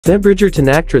The Bridgerton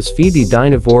actress Phoebe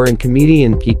Dynevor and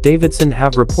comedian Pete Davidson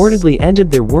have reportedly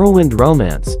ended their whirlwind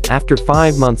romance after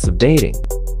 5 months of dating.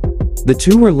 The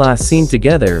two were last seen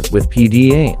together, with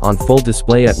PDA on full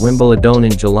display at Wimbledon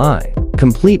in July,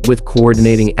 complete with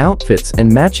coordinating outfits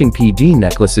and matching PD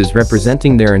necklaces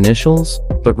representing their initials,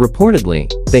 but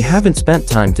reportedly, they haven't spent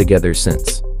time together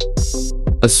since.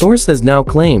 A source has now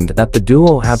claimed that the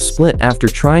duo have split after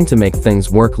trying to make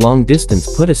things work. Long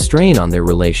distance put a strain on their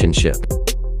relationship.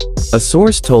 A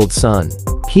source told Sun,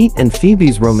 Pete and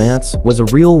Phoebe's romance was a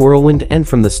real whirlwind, and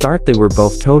from the start they were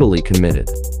both totally committed.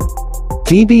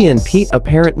 Phoebe and Pete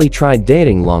apparently tried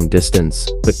dating long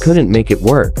distance, but couldn't make it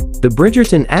work. The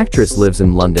Bridgerton actress lives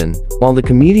in London, while the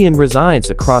comedian resides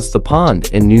across the pond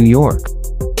in New York.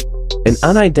 An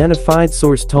unidentified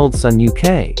source told Sun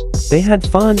UK, they had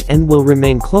fun and will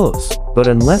remain close, but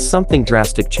unless something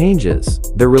drastic changes,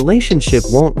 their relationship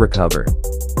won't recover.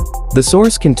 The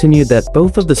source continued that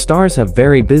both of the stars have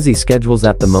very busy schedules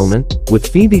at the moment, with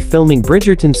Phoebe filming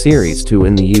Bridgerton Series 2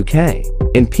 in the UK,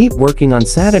 and Pete working on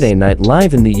Saturday Night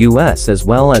Live in the US, as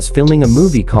well as filming a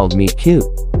movie called Meet Cute.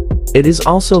 It is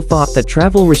also thought that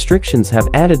travel restrictions have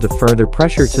added to further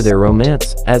pressure to their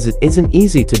romance, as it isn't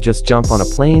easy to just jump on a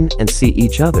plane and see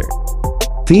each other.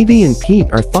 Phoebe and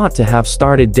Pete are thought to have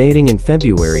started dating in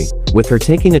February, with her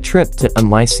taking a trip to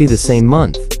NYC the same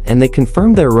month, and they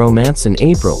confirmed their romance in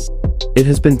April. It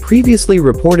has been previously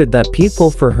reported that Pete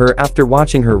fell for her after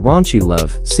watching her raunchy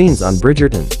love scenes on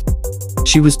Bridgerton.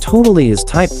 She was totally his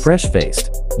type, fresh-faced,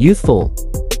 youthful,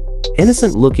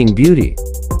 innocent-looking beauty.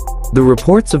 The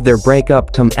reports of their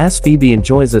breakup come as Phoebe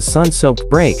enjoys a sun-soaked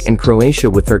break in Croatia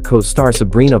with her co-star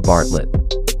Sabrina Bartlett.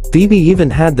 Phoebe even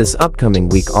had this upcoming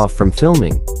week off from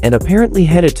filming, and apparently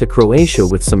headed to Croatia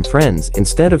with some friends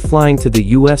instead of flying to the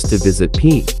US to visit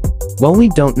Pete. While we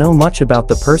don't know much about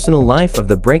the personal life of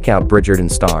the breakout Bridgerton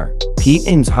star, Pete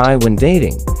aims high when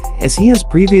dating, as he has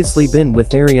previously been with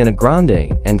Ariana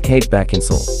Grande and Kate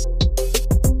Beckinsale.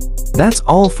 That's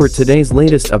all for today's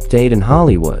latest update in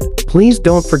Hollywood. Please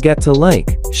don't forget to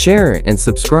like, share, and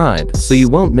subscribe so you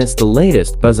won't miss the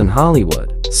latest buzz in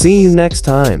Hollywood. See you next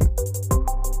time.